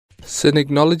Sin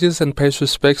acknowledges and pays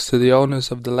respects to the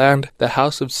owners of the land, the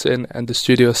House of Sin, and the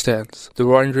studio stands, the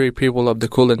Wurundjeri people of the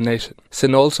Kulin Nation.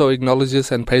 Sin also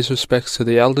acknowledges and pays respects to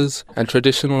the elders and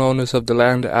traditional owners of the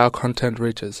land our content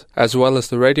reaches, as well as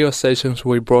the radio stations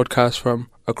we broadcast from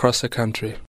across the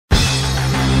country. The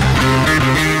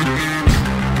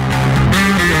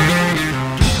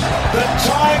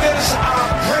Tigers are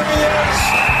premiers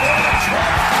for the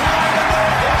 12th time in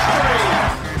their history.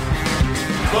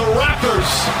 The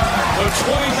Raptors, the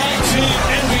 2019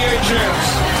 NBA champs.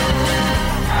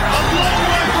 A long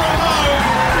way from home,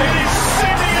 it is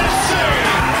Sydney FC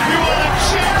who are the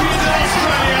champions of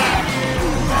Australia.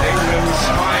 England's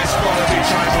highest quality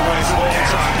title race of all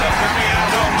time. The Premier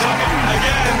Dom Dugan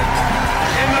again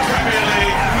in the Premier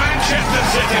League, Manchester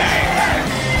City.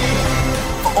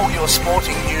 All your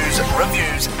sporting news,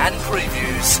 reviews and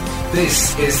previews.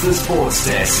 This is the Sports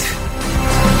Desk.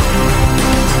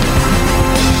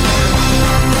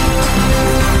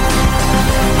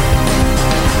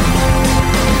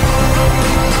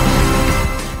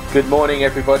 Good morning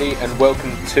everybody and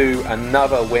welcome to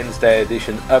another Wednesday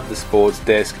edition of the Sports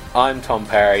Desk. I'm Tom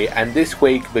Parry, and this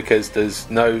week, because there's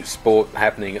no sport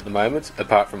happening at the moment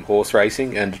apart from horse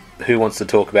racing, and who wants to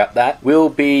talk about that, we'll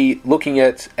be looking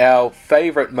at our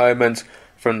favourite moments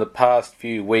from the past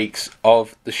few weeks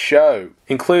of the show.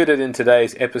 Included in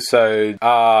today's episode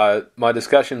are my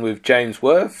discussion with James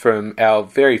Worth from our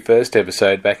very first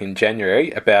episode back in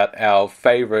January about our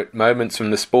favourite moments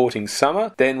from the sporting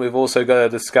summer. Then we've also got a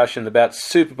discussion about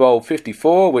Super Bowl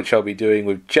 54, which I'll be doing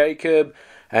with Jacob.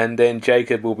 And then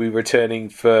Jacob will be returning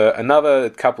for another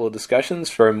couple of discussions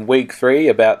from week 3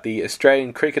 about the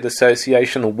Australian Cricket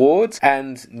Association Awards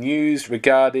and news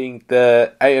regarding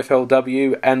the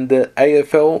AFLW and the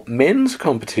AFL men's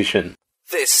competition.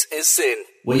 This is Sin,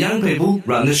 where young people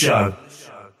run the show.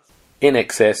 In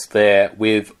excess there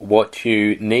with what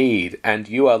you need. And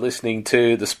you are listening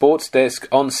to the Sports Desk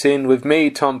on Sin with me,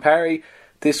 Tom Parry.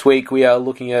 This week we are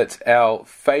looking at our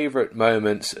favourite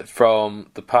moments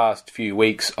from the past few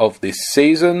weeks of this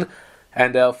season,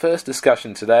 and our first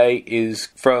discussion today is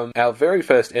from our very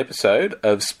first episode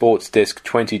of Sports Desk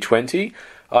 2020.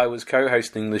 I was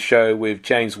co-hosting the show with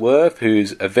James Worth,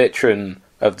 who's a veteran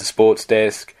of the Sports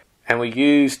Desk, and we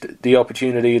used the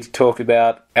opportunity to talk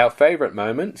about our favourite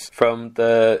moments from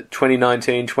the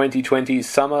 2019-2020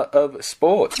 summer of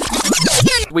sport.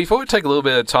 We thought we'd take a little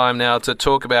bit of time now to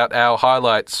talk about our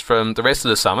highlights from the rest of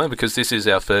the summer, because this is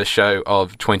our first show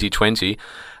of 2020.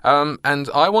 And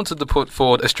I wanted to put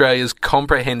forward Australia's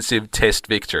comprehensive test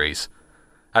victories.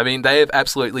 I mean, they have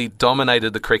absolutely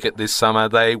dominated the cricket this summer.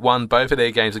 They won both of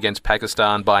their games against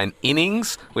Pakistan by an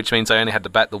innings, which means they only had to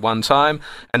bat the one time.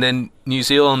 And then New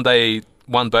Zealand, they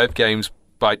won both games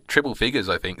by triple figures,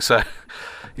 I think. So,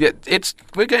 yeah,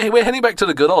 we're heading back to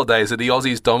the good old days of the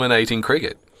Aussies dominating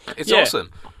cricket. It's awesome.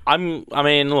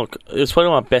 Look, it's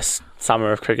probably my best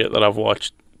summer of cricket that I've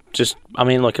watched. It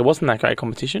wasn't that great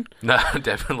competition. No,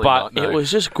 definitely not. But it was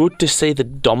just good to see the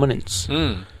dominance.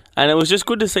 And it was just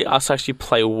good to see us actually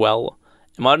play well.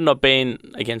 It might have not been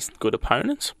against good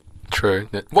opponents. True.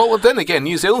 Well, then again,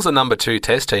 New Zealand's the number 2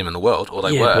 test team in the world, or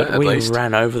they were, at least. We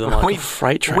ran over them like a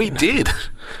freight train. We did.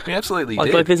 We absolutely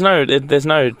did. Like, there's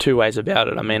no two ways about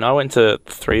it. I mean, I went to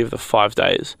 3 of the 5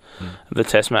 days of the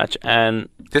test match, and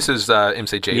this is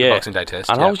MCG, the Boxing Day test.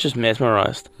 And I was just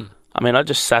mesmerised. I mean, I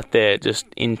just sat there just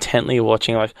intently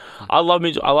watching. Like, I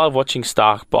love watching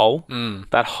Stark bowl.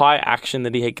 That high action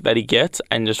that he gets,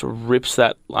 and just rips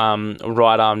that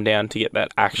right arm down to get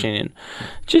that action in.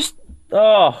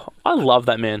 I love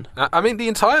that man. I mean, the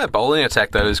entire bowling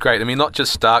attack, though, is great. I mean, not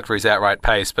just Stark for his outright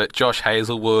pace, but Josh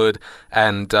Hazlewood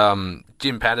and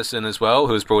Jim Patterson as well,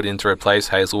 who was brought in to replace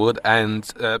Hazlewood,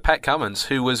 and Pat Cummins,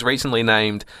 who was recently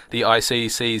named the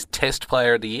ICC's Test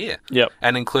Player of the Year. Yep.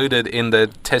 And included in the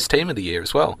Test Team of the Year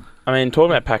as well. I mean,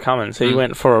 talking about Pat Cummins, he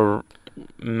went for a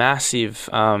massive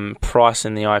price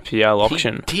in the IPL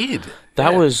auction. He did.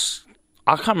 That was...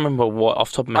 I can't remember what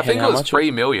off the top of my head. I think it was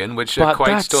 $3 million, which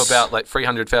equates to about like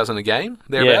 $300,000 a game,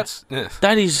 thereabouts. Yeah.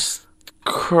 That is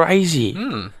crazy.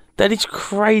 That is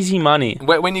crazy money.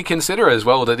 When you consider as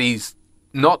well that he's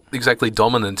not exactly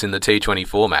dominant in the T20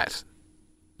 format.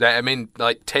 I mean,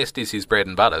 like, Test is his bread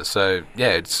and butter, so yeah,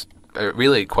 it's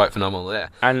really quite phenomenal there.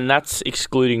 And that's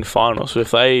excluding finals. So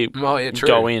if they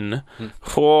go in,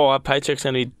 our paycheck's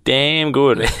going to be damn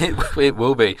good. It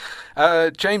will be.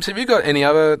 James, have you got any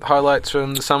other highlights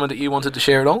from the summer that you wanted to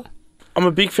share at all? I'm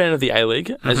a big fan of the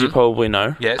A-League, as you probably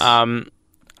know. Yes.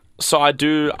 So I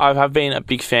have been a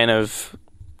big fan of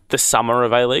the summer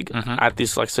of A-League at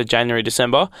this, January,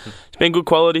 December. It's been good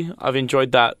quality. I've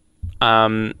enjoyed that.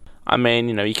 I mean,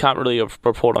 you can't really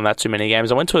report on that too many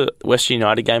games. I went to a Western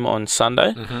United game on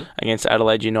Sunday against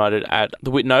Adelaide United at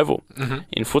the Whitten Oval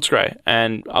in Footscray,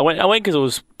 and I went because it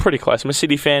was pretty close. I'm a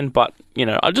City fan, but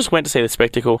I just went to see the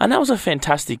spectacle, and that was a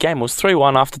fantastic game. It was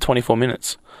 3-1 after 24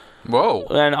 minutes. Whoa!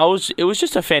 And it was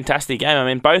just a fantastic game. I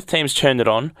mean, both teams turned it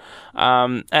on,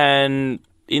 and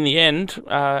in the end,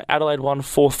 Adelaide won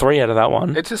 4-3 out of that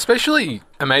one. It's especially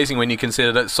amazing when you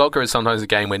consider that soccer is sometimes a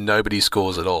game where nobody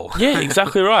scores at all. Yeah,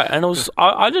 exactly right. And it was.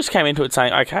 I just came into it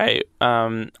saying, okay,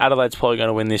 Adelaide's probably going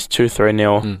to win this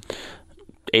 2-3-0.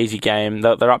 Easy game.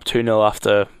 They're up 2-0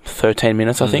 after 13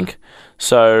 minutes, I think.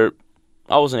 So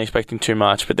I wasn't expecting too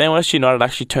much. But then West United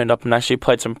actually turned up and actually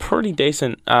played some pretty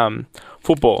decent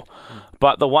football.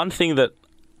 But the one thing that,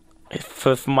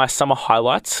 for my summer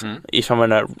highlights, if I'm going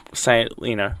to say,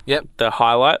 the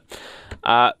highlight,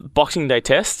 Boxing Day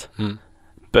test,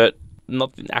 but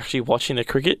not actually watching the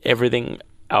cricket, everything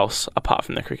else apart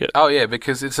from the cricket. Oh, yeah,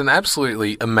 because it's an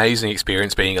absolutely amazing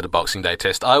experience being at a Boxing Day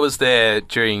test. I was there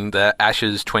during the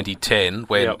Ashes 2010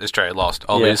 when Australia lost,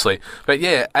 obviously. Yeah. But,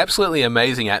 yeah, absolutely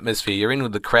amazing atmosphere. You're in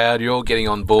with the crowd, you're all getting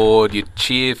on board, you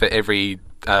cheer for every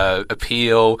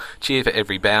appeal, cheer for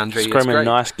every boundary. Screaming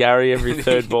nice Gary every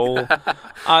third ball.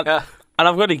 And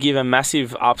I've got to give a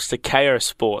massive ups to KO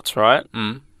Sports, right?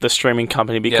 The streaming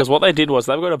company, because what they did was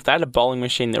they had a bowling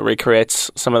machine that recreates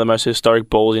some of the most historic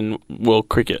balls in world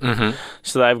cricket.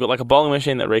 So they've got like a bowling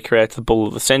machine that recreates the ball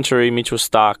of the century, Mitchell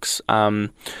Stark's, I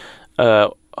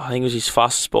think it was his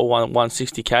fastest ball,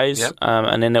 160 Ks,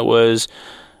 and then it was,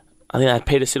 I think they had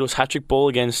Peter Siddle's hat-trick ball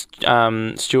against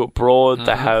Stuart Broad.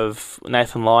 They have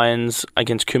Nathan Lyons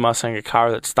against Kumar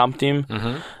Sangakkara that stumped him.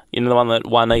 The one that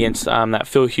won against that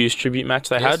Phil Hughes tribute match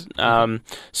they had.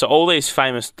 So all these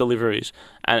famous deliveries.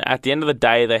 And at the end of the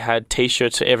day, they had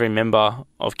T-shirts for every member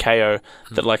of KO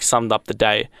that summed up the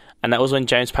day. And that was when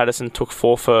James Patterson took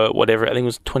 4 for whatever, I think it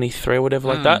was 23 or whatever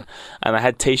like that. And they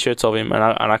had T-shirts of him, and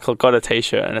I got a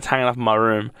T-shirt, and it's hanging up in my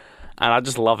room. And I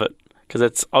just love it. Because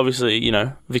it's obviously,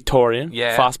 Victorian,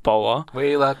 fast bowler.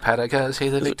 We love Patter because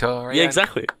he's a Victorian. Yeah,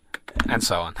 exactly. And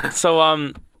so on. So,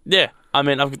 I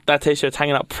mean, that T-shirt's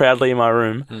hanging up proudly in my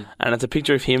room, and it's a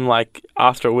picture of him,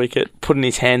 after a wicket, putting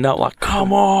his hand up,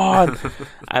 come on!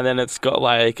 And then it's got,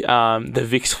 the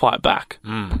Vicks fight back.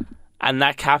 And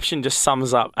that caption just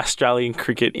sums up Australian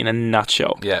cricket in a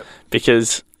nutshell. Yeah.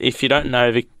 Because if you don't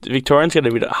know, Victorians get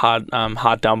a bit hard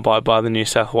done by the New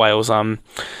South Wales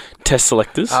test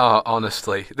selectors. Oh,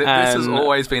 honestly. This has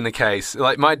always been the case.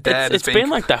 My dad It's been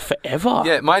like that forever.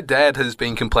 Yeah, my dad has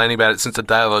been complaining about it since the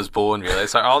day I was born, really.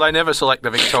 It's they never select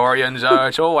the Victorians.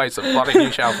 It's always the bloody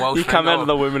New South Welsh. You come out of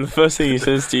the women, the first thing he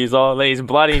says to you is, these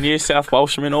bloody New South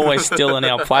Welshmen always stealing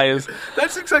our players.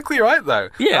 That's exactly right, though.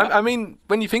 Yeah. I mean,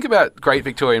 when you think about great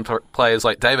Victorian players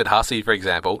like David Hussey, for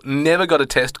example, never got a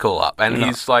test call-up, and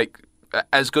he's,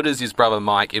 as good as his brother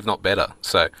Mike, if not better.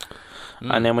 So,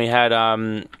 And then we had...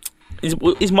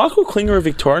 Is Michael Klinger a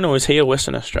Victorian, or is he a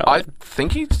Western Australian? I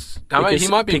think he's... he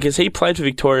might be... Because he played for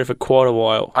Victoria for quite a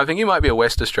while. I think he might be a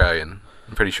West Australian.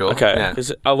 I'm pretty sure. Okay,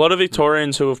 because a lot of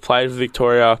Victorians who have played for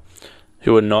Victoria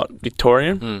who are not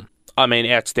Victorian, I mean,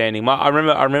 outstanding. I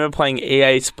remember playing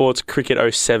EA Sports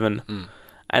Cricket 07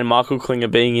 and Michael Klinger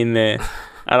being in there,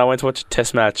 and I went to watch a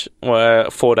test match, or a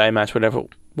 4-day match, whatever.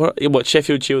 What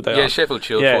Sheffield Shield they are? Yeah, Sheffield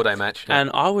Shield, 4-day match. Yeah.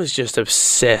 And I was just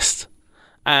obsessed.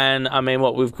 And I mean,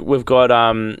 we've got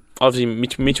obviously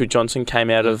Mitchell Johnson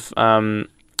came out of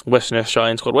Western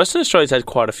Australian squad. Western Australia's had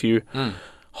quite a few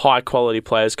high quality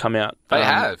players come out. They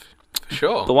have, for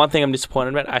sure. The one thing I'm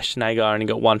disappointed about, Ashton Agar only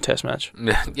got 1 test match.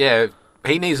 Yeah,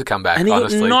 he needs to come back. And he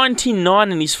honestly got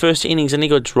 99 in his first innings, and he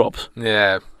got dropped.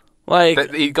 Yeah.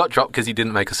 But he got dropped because he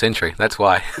didn't make a century. That's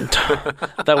why.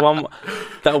 that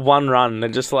one run, they're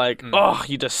just oh,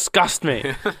 you disgust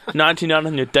me. 99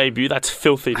 on your debut, that's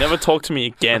filthy. Never talk to me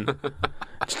again.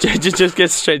 just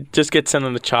get sent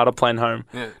on the charter plane home.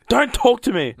 Yeah. Don't talk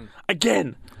to me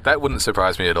again. That wouldn't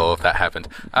surprise me at all if that happened.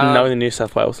 No, in New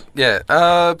South Wales. Yeah,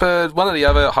 but one of the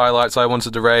other highlights I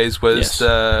wanted to raise was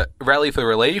the Rally for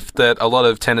Relief that a lot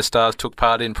of tennis stars took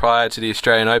part in prior to the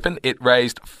Australian Open. It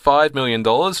raised $5 million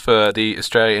for the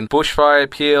Australian bushfire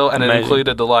appeal, and it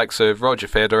included the likes of Roger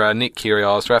Federer, Nick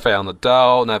Kyrgios, Rafael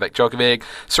Nadal, Novak Djokovic,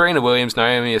 Serena Williams,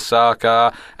 Naomi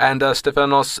Osaka, and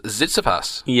Stefanos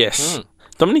Tsitsipas. Yes.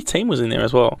 Dominic Thiem was in there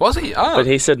as well. Was he? Oh. But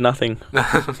he said nothing.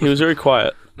 He was very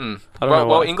quiet. I don't know why.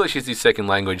 Well, English is his second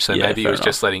language, so maybe he was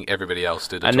just letting everybody else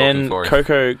do the talking for him. And then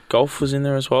Coco Golf was in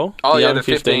there as well. Oh, the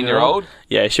 15-year-old?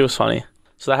 Yeah, she was funny.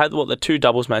 So they had, the 2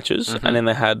 doubles matches, and then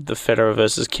they had the Federer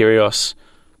versus Kyrgios,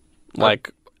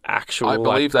 actual I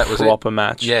believe that was proper it.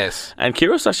 match. Yes. And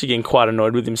Kyrgios was actually getting quite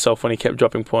annoyed with himself when he kept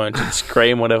dropping points and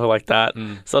scream, whatever like that.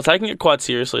 So they're taking it quite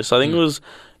seriously. So I think it was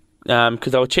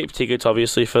because they were cheap tickets,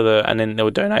 obviously, and then there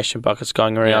were donation buckets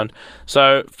going around.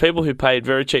 So people who paid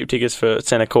very cheap tickets for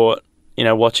centre court,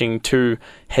 watching two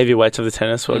heavyweights of the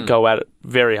tennis would go at it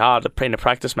very hard in a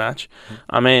practice match.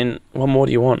 I mean, what more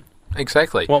do you want?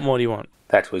 Exactly. What more do you want?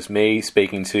 That was me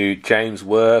speaking to James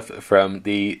Worth from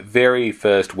the very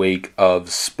first week of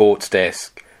Sports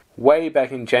Desk, way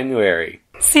back in January.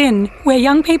 SYN, where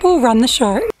young people run the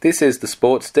show. This is the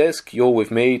Sports Desk. You're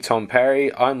with me, Tom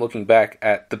Parry. I'm looking back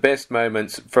at the best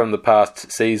moments from the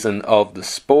past season of the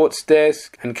Sports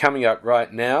Desk. And coming up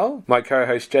right now, my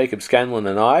co-host Jacob Scanlon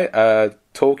and I are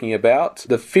talking about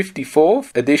the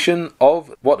 54th edition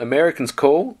of what Americans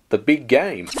call the Big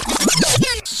Game.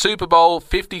 Super Bowl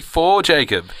 54,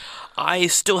 Jacob. I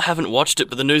still haven't watched it,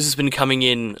 but the news has been coming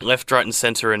in left, right and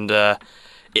centre, and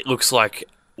it looks like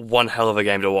one hell of a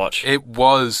game to watch. It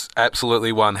was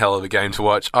absolutely one hell of a game to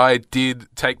watch. I did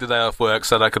take the day off work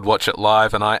so that I could watch it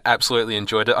live, and I absolutely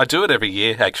enjoyed it. I do it every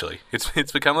year, actually.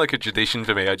 It's become like a tradition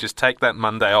for me. I just take that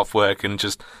Monday off work and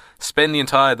just spend the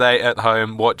entire day at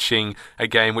home watching a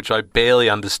game which I barely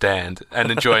understand and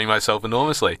enjoying myself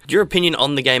enormously. Your opinion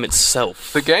on the game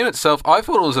itself? The game itself, I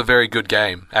thought it was a very good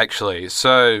game, actually.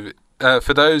 So,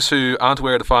 for those who aren't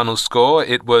aware of the final score,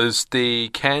 it was the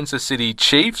Kansas City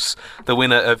Chiefs, the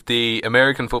winner of the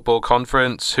American Football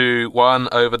Conference, who won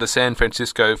over the San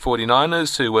Francisco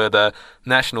 49ers, who were the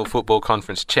National Football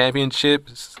Conference champions,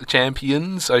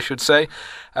 I should say.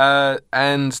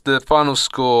 And the final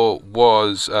score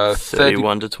was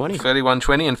 31-20.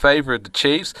 31-20 in favour of the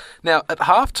Chiefs. Now, at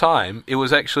half-time, it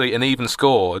was actually an even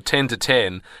score,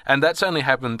 10-10, and that's only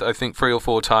happened, I think, 3 or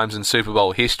 4 times in Super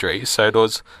Bowl history, so it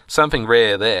was something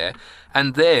rare there.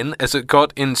 And then, as it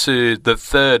got into the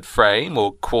third frame,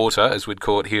 or quarter, as we'd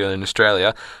call it here in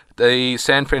Australia, the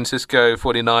San Francisco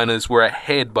 49ers were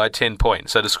ahead by 10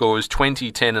 points. So the score was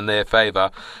 20-10 in their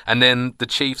favour. And then the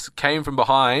Chiefs came from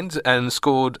behind and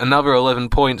scored another 11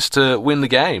 points to win the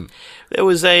game. There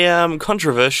was a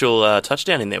controversial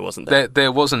touchdown in there, wasn't there?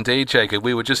 There was indeed, Jacob.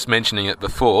 We were just mentioning it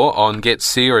before on Get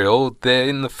Serial.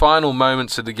 In the final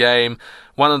moments of the game,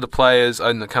 one of the players,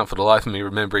 I can't for the life of me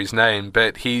remember his name,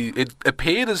 but it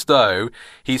appeared as though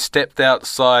he stepped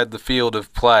outside the field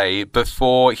of play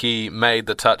before he made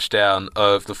the touchdown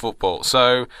of the football.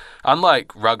 So,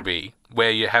 unlike rugby, where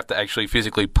you have to actually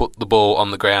physically put the ball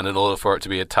on the ground in order for it to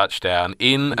be a touchdown,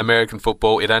 in American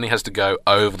football, it only has to go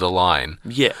over the line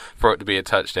for it to be a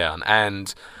touchdown.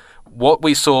 And what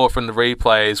we saw from the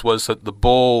replays was that the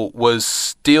ball was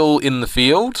still in the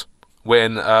field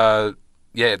when the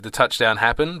touchdown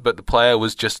happened, but the player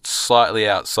was just slightly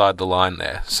outside the line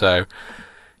there. So,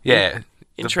 yeah.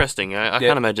 Interesting. I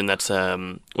can't imagine that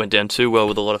went down too well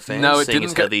with a lot of fans. No, it seeing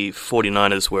didn't. As the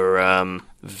 49ers were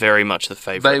very much the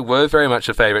favourite. They were very much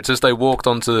the favourites. As they walked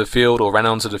onto the field or ran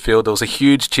onto the field, there was a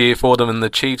huge cheer for them, and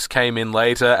the Chiefs came in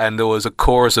later, and there was a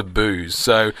chorus of boos.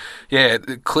 So, yeah,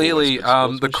 clearly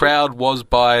the crowd was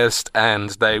biased, and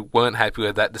they weren't happy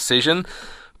with that decision.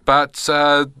 But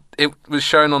it was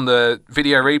shown on the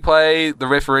video replay. The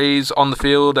referees on the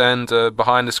field and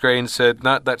behind the screen said,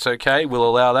 no, that's okay, we'll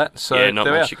allow that. So yeah, not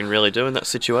much you can really do in that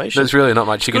situation. There's really not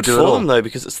much you can do at all. Good for them, though,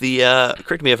 because it's the,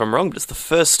 correct me if I'm wrong, but it's the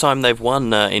first time they've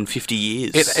won in 50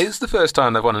 years. It is the first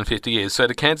time they've won in 50 years. So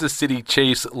the Kansas City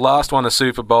Chiefs last won a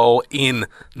Super Bowl in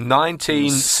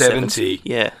 1970.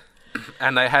 Yeah.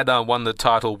 And they had won the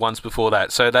title once before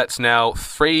that. So that's now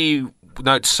 2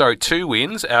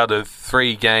 wins out of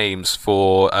 3 games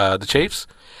for the Chiefs.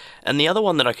 And the other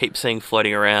one that I keep seeing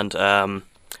floating around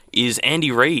is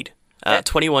Andy Reid.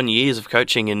 21 years of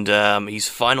coaching, and he's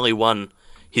finally won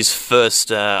his first,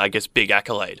 big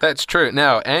accolade. That's true.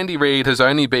 Now, Andy Reid has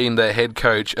only been the head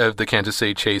coach of the Kansas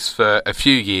City Chiefs for a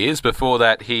few years. Before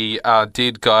that, he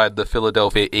did guide the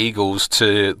Philadelphia Eagles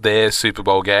to their Super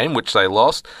Bowl game, which they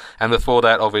lost. And before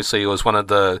that, obviously, he was one of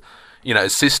the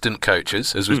assistant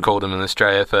coaches, as we've called them in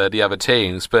Australia, for the other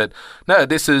teams. But no,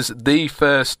 this is the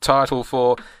first title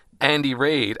for Andy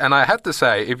Reid. And I have to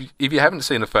say, if you haven't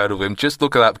seen a photo of him, just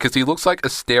look it up, because he looks like a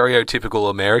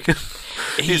stereotypical American.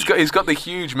 He's got the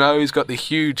huge mo, he's got the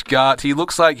huge gut. He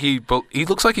looks like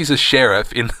he's a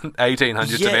sheriff in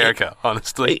 1800s America,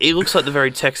 honestly. He looks like the very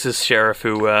Texas sheriff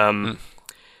who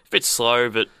bit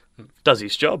slow, but does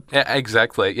his job. Yeah,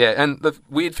 exactly. Yeah, and the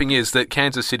weird thing is that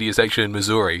Kansas City is actually in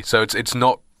Missouri, so it's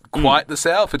not quite the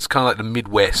South. It's kind of like the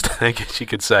Midwest, I guess you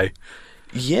could say.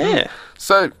 Yeah.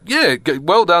 So, yeah,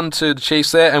 well done to the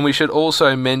Chiefs there, and we should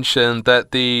also mention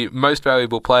that the most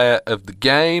valuable player of the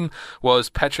game was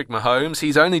Patrick Mahomes.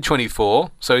 He's only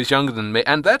 24, so he's younger than me,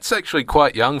 and that's actually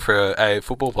quite young for a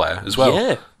football player as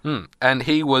well. Yeah. And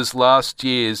he was last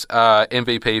year's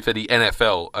MVP for the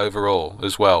NFL overall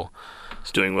as well.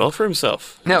 He's doing well for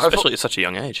himself, Now, especially at such a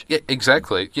young age. Yeah,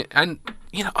 exactly. Yeah, and,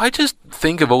 I just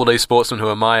think of all these sportsmen who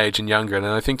are my age and younger, and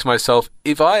I think to myself,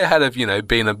 if I had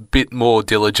been a bit more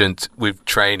diligent with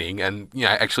training and,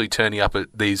 actually turning up at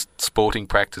these sporting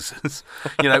practices,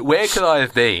 where could I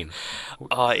have been?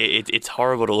 It's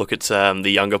horrible to look at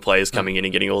the younger players coming in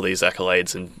and getting all these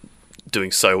accolades and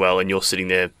doing so well, and you're sitting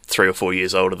there 3 or 4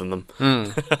 years older than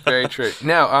them. Very true.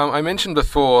 Now, I mentioned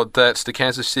before that the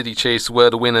Kansas City Chiefs were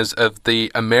the winners of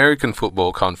the American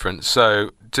Football Conference.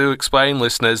 So, to explain,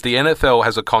 listeners, the NFL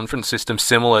has a conference system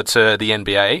similar to the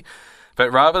NBA,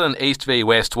 but rather than East v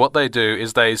West, what they do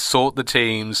is they sort the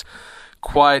teams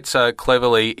quite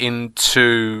cleverly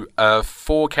into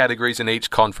 4 categories in each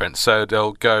conference. So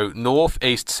they'll go North,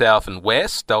 East, South, and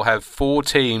West. They'll have 4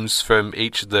 teams from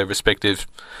each of the respective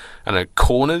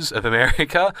corners of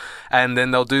America, and then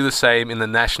they'll do the same in the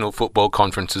National Football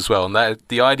Conference as well. And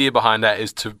the idea behind that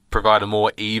is to provide a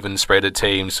more even spread of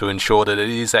teams to ensure that it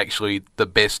is actually the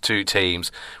best 2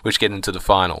 teams which get into the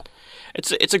final.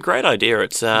 It's a great idea.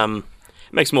 It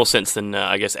makes more sense than,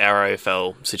 I guess, our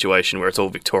AFL situation where it's all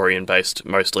Victorian-based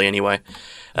mostly anyway.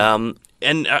 And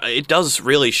it does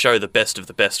really show the best of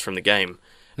the best from the game.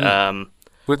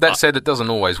 With that said, it doesn't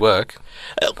always work.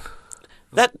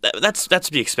 That's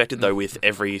to be expected, though, with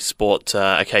every sport.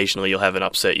 Occasionally you'll have an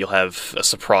upset, you'll have a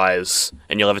surprise,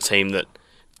 and you'll have a team that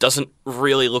doesn't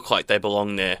really look like they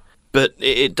belong there. But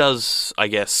it does, I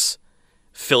guess,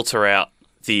 filter out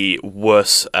the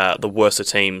worser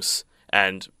teams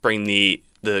and bring the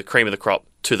cream of the crop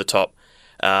to the top,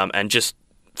 and just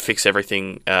fix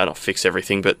everything. Not fix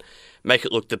everything, but make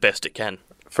it look the best it can.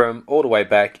 From all the way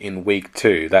back in week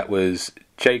 2, that was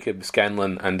Jacob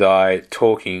Scanlon and I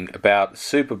talking about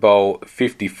Super Bowl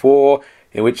 54,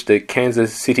 in which the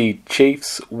Kansas City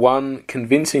Chiefs won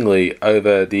convincingly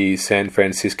over the San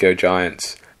Francisco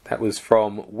Giants. That was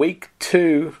from week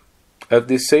 2 of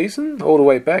this season, all the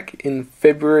way back in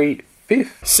February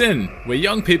 5th. Sin, where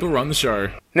young people run the show.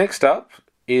 Next up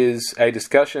is a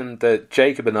discussion that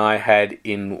Jacob and I had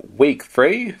in week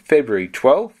 3, February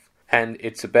 12th. And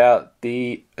it's about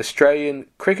the Australian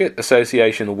Cricket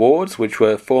Association Awards, which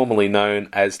were formerly known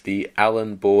as the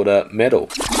Allan Border Medal.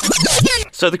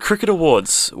 So the Cricket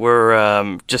Awards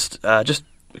were just a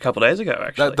couple of days ago,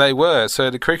 actually. They were. So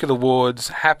the Cricket Awards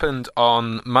happened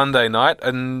on Monday night,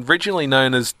 and originally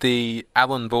known as the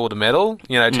Allan Border Medal.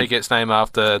 Tickets named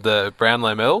after the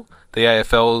Brownlow Medal, the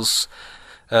AFL's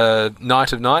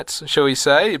night of nights, shall we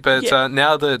say. But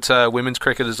now that women's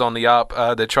cricket is on the up,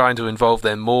 they're trying to involve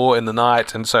them more in the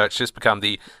night, and so it's just become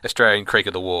the Australian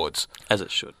Cricket Awards. As it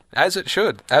should. As it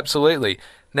should, absolutely.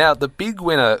 Now, the big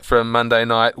winner from Monday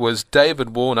night was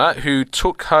David Warner, who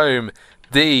took home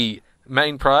the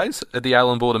main prize of the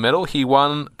Allan Border Medal. He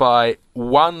won by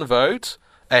 1 vote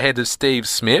ahead of Steve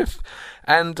Smith.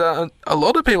 And a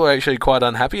lot of people are actually quite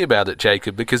unhappy about it,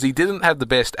 Jacob, because he didn't have the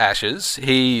best Ashes.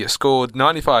 He scored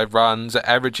 95 runs,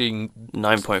 averaging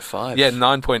 9.5. Yeah,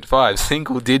 9.5,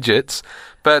 single digits.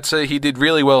 But he did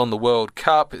really well in the World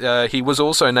Cup. He was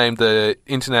also named the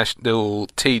International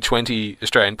T20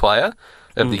 Australian Player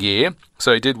of the Year,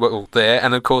 so he did well there.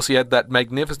 And of course, he had that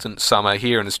magnificent summer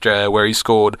here in Australia where he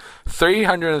scored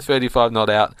 335 not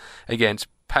out against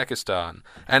Pakistan.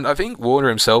 And I think Warner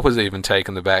himself was even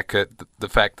taken aback at the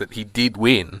fact that he did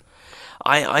win.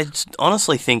 I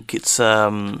honestly think it's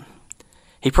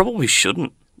he probably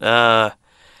shouldn't.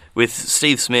 With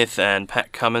Steve Smith and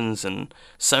Pat Cummins and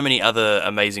so many other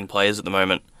amazing players at the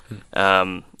moment,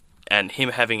 and him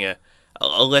having a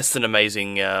less than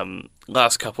amazing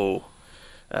last couple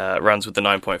runs with the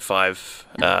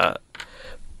 9.5,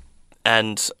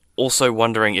 and also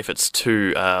wondering if it's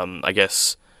too, I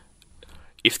guess,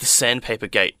 if the Sandpaper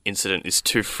Gate incident is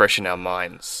too fresh in our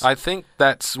minds. I think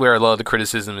that's where a lot of the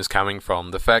criticism is coming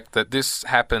from. The fact that this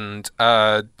happened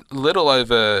a little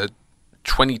over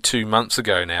 22 months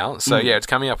ago now. So, yeah, it's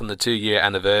coming up on the 2-year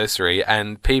anniversary,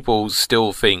 and people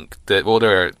still think that, well,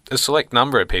 there are a select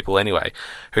number of people anyway,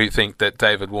 who think that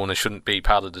David Warner shouldn't be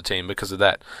part of the team because of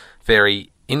that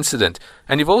very incident.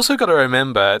 And you've also got to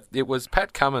remember, it was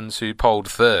Pat Cummins who polled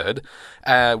third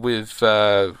with,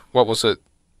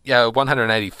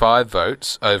 185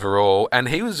 votes overall, and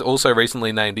he was also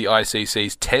recently named the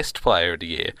ICC's Test Player of the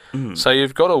Year. So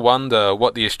you've got to wonder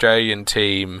what the Australian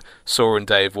team saw in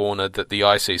Dave Warner that the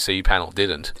ICC panel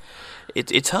didn't.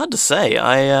 It's hard to say.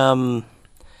 I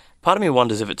part of me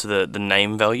wonders if it's the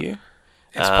name value.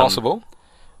 It's possible.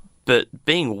 But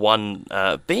being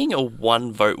a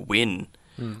one vote win,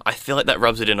 I feel like that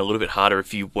rubs it in a little bit harder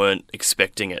if you weren't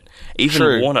expecting it. Even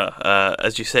True. Warner,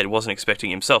 as you said, wasn't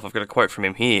expecting himself. I've got a quote from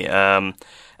him here,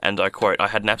 and I quote, "I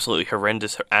had an absolutely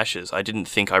horrendous Ashes. I didn't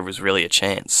think I was really a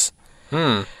chance."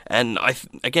 And I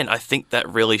think that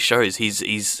really shows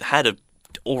he's had a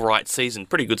all right season,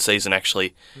 pretty good season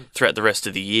actually, throughout the rest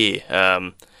of the year.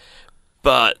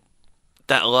 But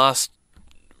that last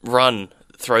run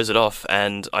throws it off,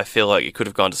 and I feel like it could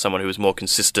have gone to someone who was more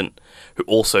consistent, who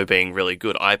also being really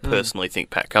good. I personally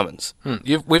think Pat Cummins.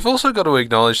 We've also got to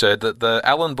acknowledge, though, that the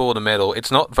Allan Border Medal,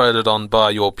 it's not voted on by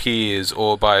your peers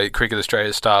or by Cricket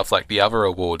Australia staff like the other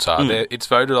awards are. It's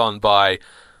voted on by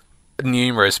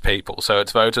numerous people. So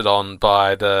it's voted on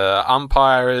by the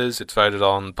umpires, it's voted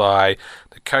on by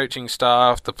the coaching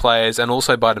staff, the players, and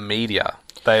also by the media.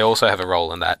 They also have a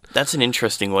role in that. That's an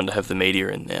interesting one to have the media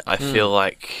in there. I feel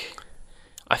like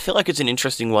it's an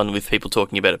interesting one with people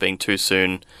talking about it being too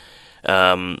soon.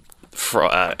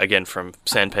 Again, from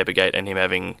Sandpaper Gate and him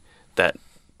having that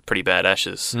pretty bad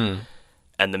Ashes,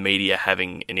 and the media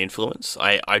having an influence.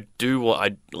 I'd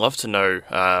love to know.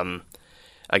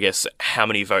 I guess how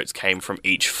many votes came from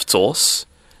each source.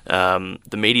 The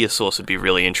media source would be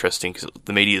really interesting because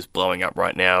the media is blowing up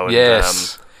right now. And,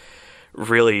 Yes.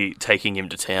 Really taking him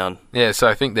to town. Yeah, so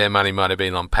I think their money might have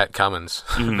been on Pat Cummins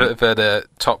for the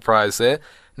top prize there.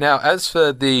 Now, as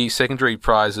for the secondary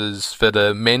prizes for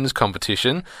the men's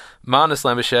competition, Marnus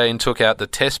Labuschagne took out the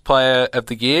Test Player of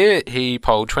the Year. He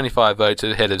polled 25 votes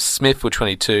ahead of Smith with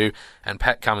 22 and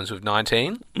Pat Cummins with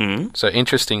 19. So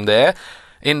interesting there.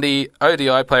 In the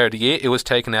ODI Player of the Year, it was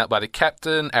taken out by the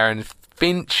captain, Aaron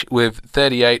Finch, with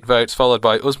 38 votes, followed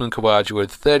by Usman Khawaja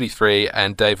with 33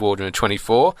 and Dave Warner with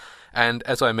 24. And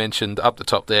as I mentioned up the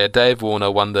top there, Dave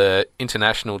Warner won the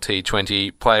International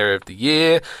T20 Player of the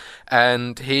Year,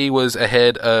 and he was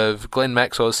ahead of Glenn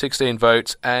Maxwell's 16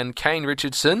 votes and Kane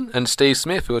Richardson and Steve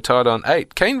Smith, who were tied on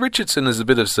 8. Kane Richardson is a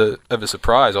bit of a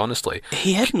surprise, honestly.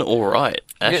 He had an all right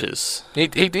Ashes. Yeah,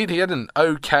 he did. He had an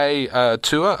okay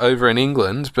tour over in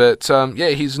England, but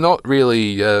he's not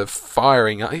really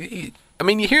firing. I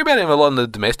mean, you hear about him a lot in the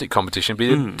domestic competition, but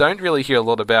you don't really hear a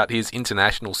lot about his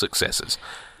international successes.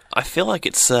 I feel like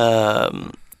it's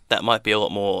that might be a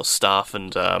lot more staff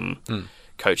and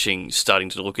coaching starting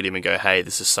to look at him and go, hey,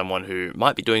 this is someone who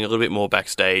might be doing a little bit more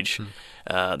backstage,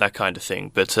 that kind of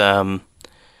thing. But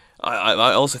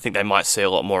I also think they might see a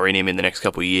lot more in him in the next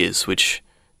couple of years, which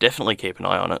definitely keep an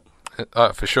eye on it.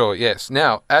 Oh, for sure, yes.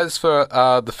 Now, as for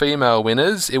the female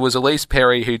winners, it was Elise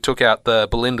Perry who took out the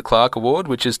Belinda Clark Award,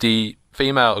 which is the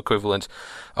female equivalent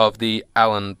of the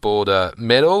Allan Border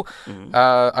Medal.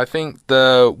 I think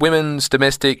the women's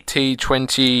domestic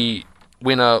T20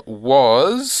 winner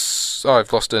was... Oh,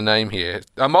 I've lost her name here.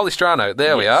 Molly Strano.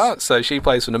 There we are. So she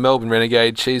plays for the Melbourne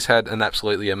Renegade. She's had an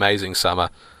absolutely amazing summer.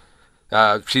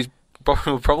 She's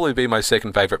will probably be my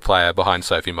second favourite player behind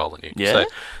Sophie Molyneux. Yeah? So,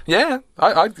 yeah,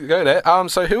 I'd go there.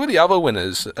 So who are the other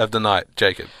winners of the night,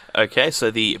 Jacob? Okay,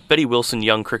 so the Betty Wilson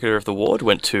Young Cricketer of the Award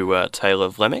went to Taylor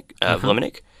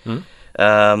Vlemenick.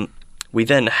 We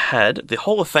then had the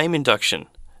Hall of Fame induction.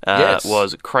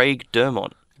 Was Craig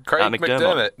Dermott. Craig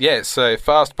McDermott, yes. So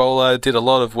fast bowler, did a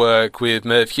lot of work with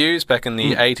Merv Hughes back in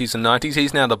the 80s and 90s.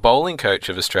 He's now the bowling coach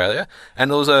of Australia. And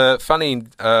there was a funny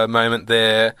moment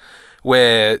there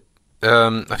where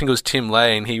I think it was Tim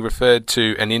Lane. He referred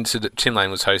to an incident. Tim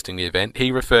Lane was hosting the event.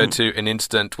 He referred to an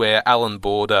incident where Allan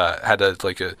Border had a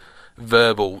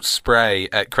verbal spray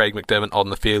at Craig McDermott on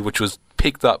the field, which was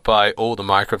picked up by all the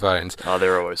microphones. Oh,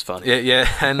 they're always fun. Yeah.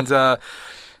 And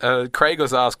Craig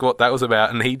was asked what that was about,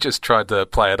 and he just tried to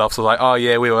play it off. So oh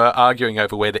yeah, we were arguing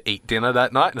over where to eat dinner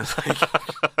that night. And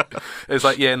it's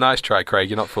like, yeah, nice try,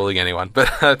 Craig. You're not fooling anyone.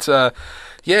 But so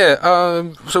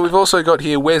we've also got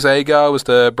here Wes Agar was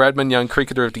the Bradman Young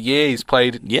Cricketer of the Year. He's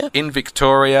played in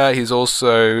Victoria. He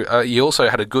also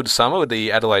had a good summer with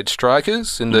the Adelaide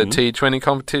Strikers in the T20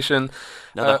 competition.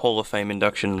 Another Hall of Fame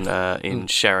induction in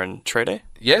Sharon Trede.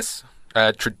 Yes.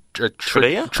 Tredea.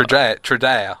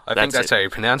 I think that's how you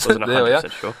pronounce it. There we are.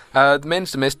 Sure. The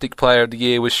men's domestic player of the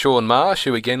year was Sean Marsh,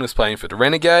 who again was playing for the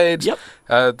Renegades. Yep.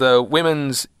 The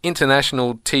women's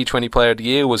international T20 player of the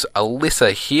year was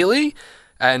Alyssa Healy,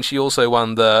 and she also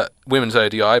won the women's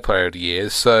ODI player of the year.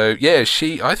 So yeah,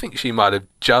 I think she might have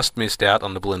just missed out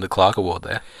on the Belinda Clark Award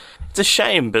there. It's a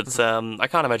shame, but I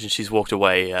can't imagine she's walked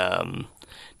away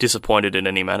disappointed in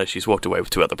any manner. She's walked away with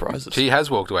 2 other prizes. She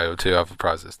has walked away with 2 other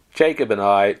prizes. Jacob and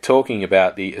I talking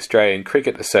about the Australian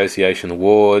Cricket Association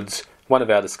Awards, one of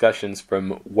our discussions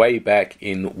from way back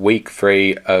in week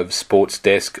 3 of Sports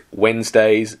Desk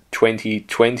Wednesdays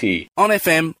 2020. On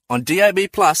FM, on DAB+,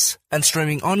 and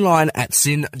streaming online at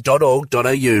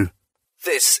sin.org.au.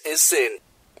 This is Sin.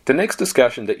 The next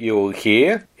discussion that you will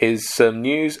hear is some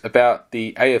news about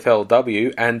the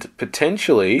AFLW and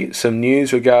potentially some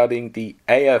news regarding the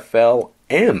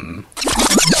AFLM.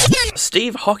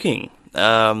 Steve Hocking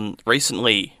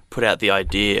recently put out the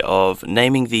idea of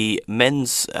naming the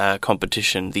men's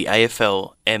competition the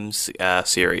AFLM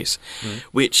series,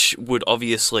 which would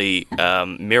obviously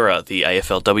mirror the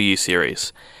AFLW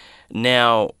series.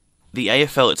 Now, the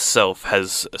AFL itself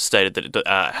has stated that it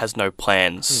has no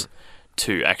plans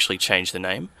to actually change the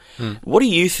name. What do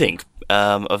you think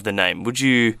of the name? Do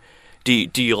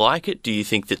you like it? Do you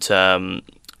think that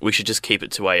we should just keep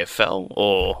it to AFL,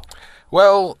 or?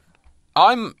 Well,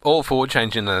 I'm all for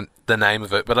changing the name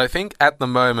of it, but I think at the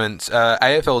moment,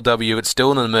 AFLW, it's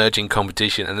still an emerging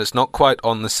competition, and it's not quite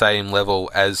on the same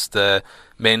level as the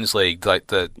men's league, like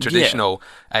the traditional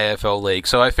AFL league.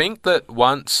 So I think that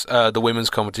once the women's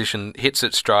competition hits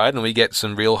its stride and we get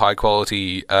some real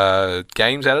high-quality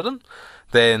games out of them,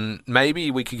 then maybe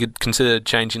we could consider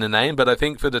changing the name. But I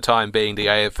think for the time being, the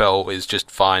AFL is just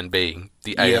fine being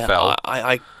the AFL.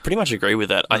 I pretty much agree with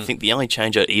that. I think the only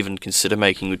change I'd even consider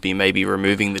making would be maybe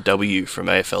removing the W from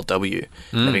AFLW,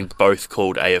 having both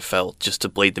called AFL, just to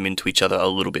bleed them into each other a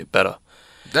little bit better.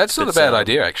 That's not a bad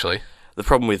idea, actually. The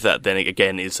problem with that, then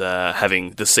again, is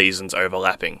having the seasons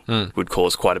overlapping would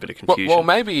cause quite a bit of confusion. Well,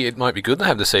 maybe it might be good to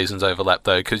have the seasons overlap,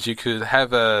 though, because you could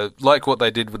have like what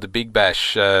they did with the Big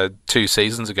Bash 2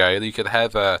 seasons ago. You could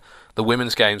have the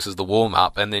women's games as the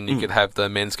warm-up, and then you could have the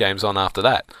men's games on after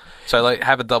that. So, like,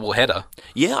 have a double header.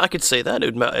 Yeah, I could see that.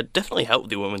 It would definitely help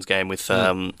the women's game with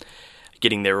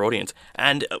getting their audience.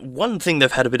 And one thing they've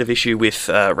had a bit of issue with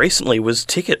recently was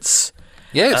tickets.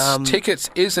 Yes, tickets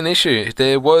is an issue.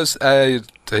 There was a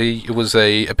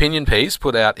opinion piece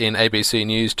put out in ABC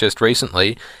News just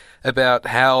recently about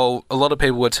how a lot of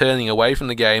people were turning away from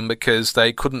the game because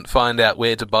they couldn't find out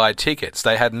where to buy tickets.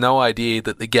 They had no idea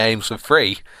that the games were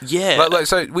free. Yeah.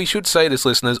 So we should say this,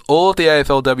 listeners, all of the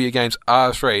AFLW games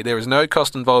are free. There is no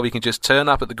cost involved. You can just turn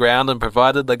up at the ground, and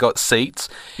provided they got seats,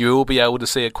 you will be able to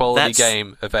see a quality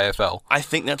game of AFL. I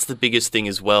think that's the biggest thing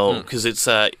as well, because it's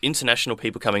international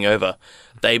people coming over.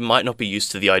 They might not be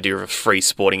used to the idea of a free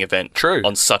sporting event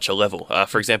on such a level.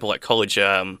 For example, like college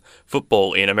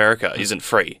football in America isn't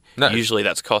free. No. Usually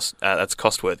that's cost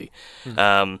worthy.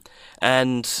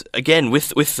 And again, with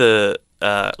the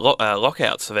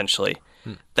lockouts eventually,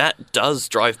 that does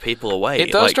drive people away.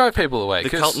 It does drive people away. The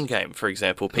Carlton game, for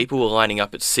example, people were lining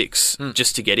up at 6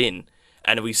 just to get in,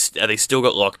 and they still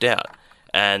got locked out.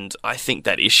 And I think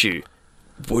that issue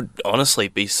would honestly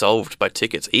be solved by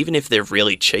tickets, even if they're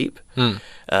really cheap.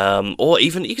 Or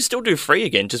even, you can still do free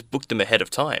again, just book them ahead of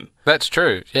time. That's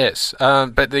true, yes.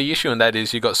 But the issue in that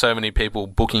is you've got so many people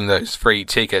booking those free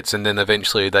tickets, and then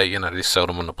eventually they just sell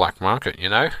them on the black market,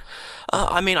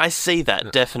 I mean, I see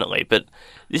that, definitely, but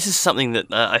this is something that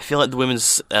I feel like the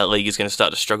Women's League is going to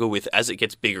start to struggle with as it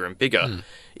gets bigger and bigger,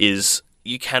 is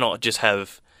you cannot just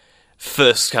have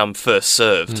first come, first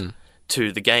served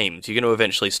to the games. You're going to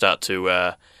eventually start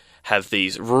to have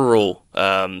these rural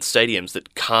stadiums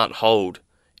that can't hold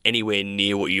anywhere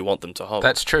near what you want them to hold.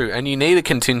 That's true, and you need a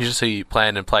contingency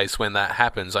plan in place when that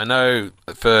happens. I know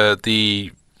for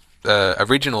the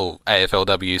original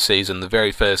AFLW season, the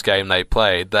very first game they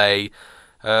played, they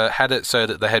had it so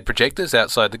that they had projectors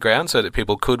outside the ground so that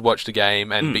people could watch the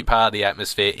game and be part of the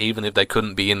atmosphere even if they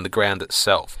couldn't be in the ground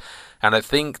itself. And I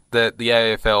think that the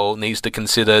AFL needs to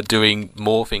consider doing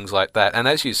more things like that. And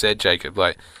as you said, Jacob,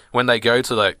 like when they go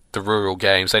to like the rural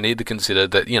games, they need to consider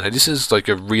that this is like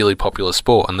a really popular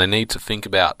sport, and they need to think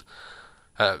about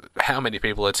how many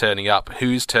people are turning up,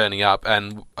 who's turning up,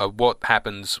 and what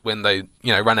happens when they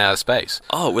run out of space.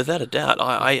 Oh, without a doubt,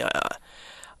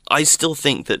 I still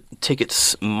think that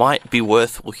tickets might be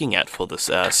worth looking at for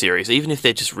this series, even if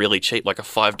they're just really cheap, like a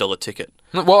 $5 ticket.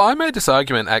 Well, I made this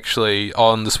argument actually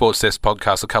on the Sports Desk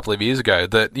podcast a couple of years ago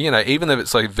that, even if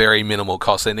it's like very minimal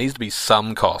cost, there needs to be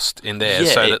some cost in there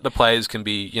that the players can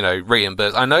be,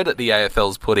 reimbursed. I know that the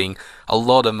AFL's putting a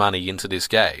lot of money into this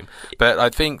game, but I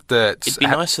think that... It'd be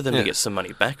nice for them to get some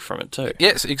money back from it too.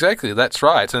 Yes, exactly, that's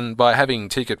right. And by having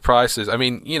ticket prices, I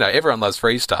mean, everyone loves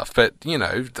free stuff, but,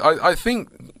 I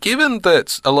think given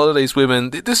that a lot of these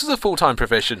women, this is a full-time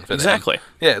profession for them. Exactly.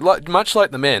 Yeah, much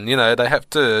like the men, they have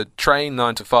to train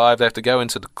 9 to 5, they have to go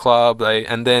into the club,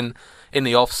 and then in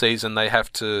the off-season they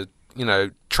have to,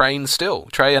 train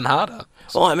harder.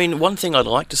 Well, I mean, one thing I'd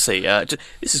like to see,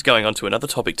 this is going on to another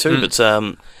topic too, but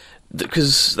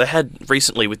because they had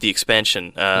recently with the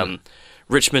expansion,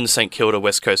 Richmond, St Kilda,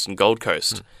 West Coast and Gold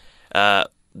Coast,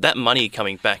 that money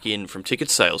coming back in from ticket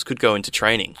sales could go into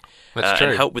training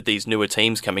and help with these newer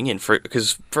teams coming in.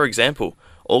 Because, for example,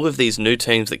 all of these new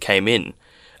teams that came in,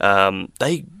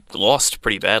 they lost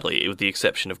pretty badly, with the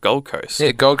exception of Gold Coast.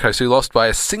 Yeah, Gold Coast, who lost by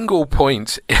a single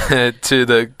point to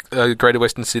the Greater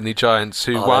Western Sydney Giants,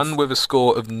 who won with a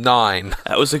score of 9.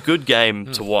 That was a good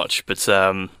game to watch, but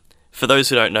for those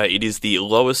who don't know, it is the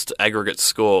lowest aggregate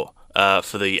score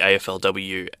for the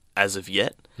AFLW as of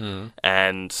yet,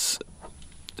 and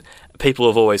people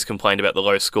have always complained about the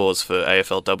low scores for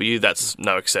AFLW. That's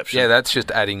no exception. Yeah, that's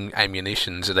just adding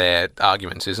ammunition to their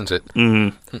arguments, isn't it?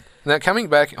 Now, coming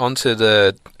back onto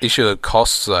the issue of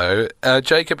costs, though,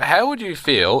 Jacob, how would you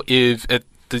feel if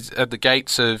at the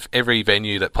gates of every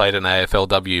venue that played an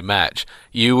AFLW match,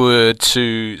 you were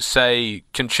to, say,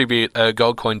 contribute a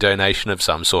gold coin donation of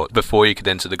some sort before you could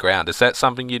enter the ground? Is that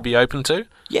something you'd be open to?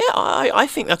 Yeah, I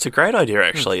think that's a great idea,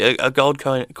 actually. A gold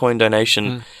coin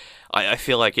donation... I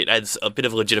feel like it adds a bit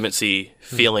of legitimacy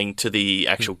feeling to the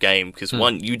actual game, because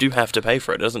one, you do have to pay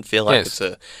for it. It doesn't feel like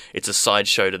it's a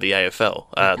sideshow to the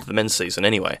AFL, the men's season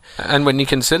anyway. And when you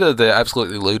consider the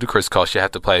absolutely ludicrous cost you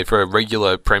have to pay for a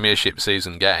regular premiership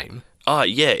season game. Oh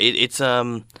yeah,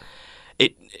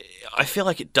 I feel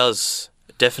like it does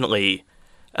definitely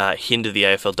hinder the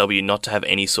AFLW not to have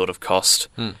any sort of cost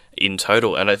in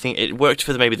total. And I think it worked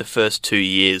for maybe the first 2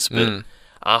 years, but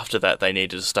after that they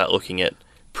needed to start looking at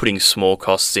putting small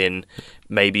costs in,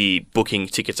 maybe booking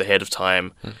tickets ahead of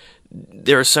time.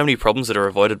 There are so many problems that are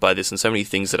avoided by this and so many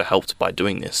things that are helped by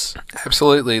doing this.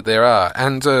 Absolutely, there are.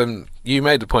 And you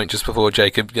made the point just before,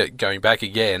 Jacob, going back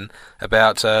again,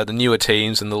 about the newer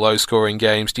teams and the low-scoring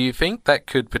games. Do you think that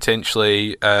could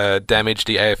potentially damage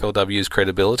the AFLW's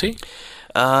credibility?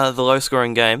 The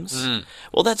low-scoring games?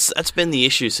 Well, that's been the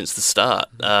issue since the start.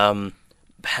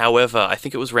 However, I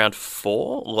think it was round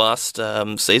 4 last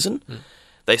season.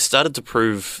 They started to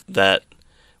prove that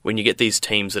when you get these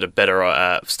teams that are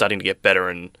better, starting to get better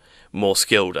and more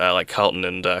skilled, like Carlton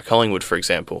and Collingwood, for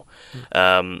example,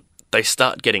 they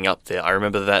start getting up there. I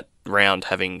remember that round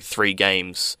having 3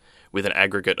 games with an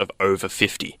aggregate of over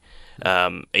 50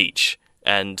 each.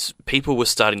 And people were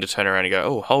starting to turn around and go,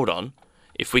 oh, hold on.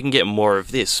 If we can get more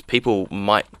of this, people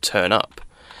might turn up.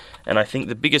 And I think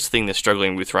the biggest thing they're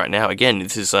struggling with right now, again,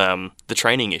 this is the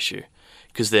training issue.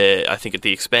 Because I think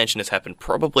the expansion has happened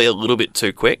probably a little bit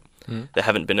too quick. There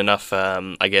haven't been enough,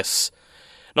 I guess,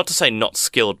 not to say not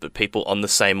skilled, but people on the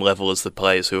same level as the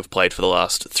players who have played for the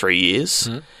last 3 years.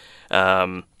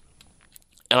 And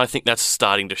I think that's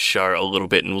starting to show a little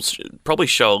bit, and will probably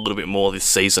show a little bit more this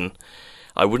season.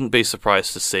 I wouldn't be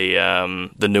surprised to see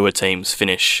the newer teams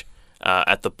finish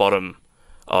at the bottom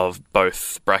of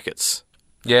both brackets.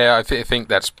 Yeah, I think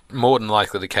that's more than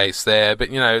likely the case there. But,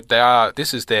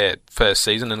 this is their first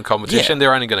season in competition. Yeah.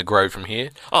 They're only going to grow from here.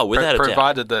 Oh, without a doubt.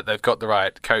 Provided that they've got the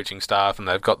right coaching staff and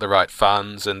they've got the right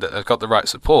funds and that they've got the right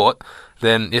support,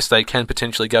 then yes, they can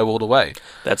potentially go all the way.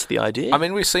 That's the idea. I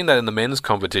mean, we've seen that in the men's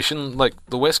competition. Like,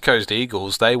 the West Coast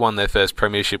Eagles, they won their first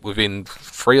premiership within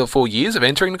 3 or 4 years of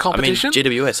entering the competition. I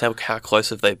mean, GWS, how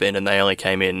close have they been? And they only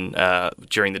came in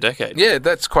during the decade. Yeah,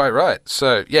 that's quite right.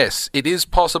 So, yes, it is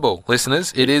possible,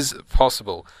 listeners. It is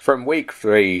possible. From week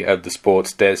 3 of the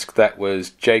Sports Desk, that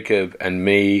was Jacob and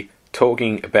me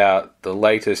talking about the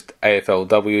latest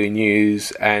AFLW news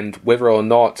and whether or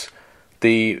not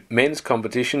the men's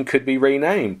competition could be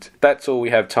renamed. That's all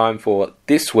we have time for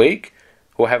this week.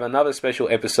 We'll have another special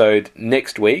episode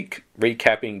next week,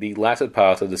 recapping the latter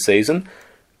part of the season.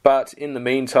 But in the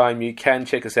meantime, you can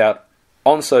check us out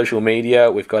on social media.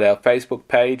 We've got our Facebook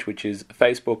page, which is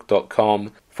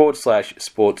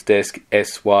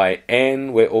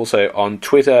facebook.com/sportsdesksyn. We're also on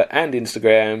Twitter and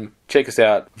Instagram. Check us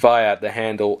out via the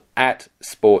handle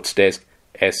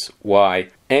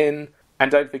 @sportsdesksyn. And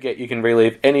don't forget, you can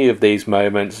relive any of these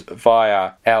moments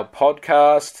via our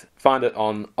podcast. Find it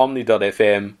on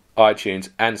omni.fm, iTunes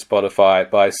and Spotify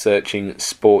by searching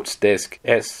Sports Desk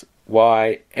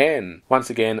SYN. Once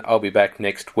again, I'll be back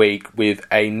next week with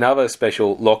another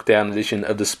special lockdown edition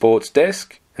of the Sports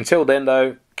Desk. Until then,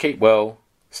 though, keep well,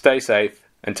 stay safe,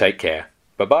 and take care.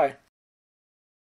 Bye-bye.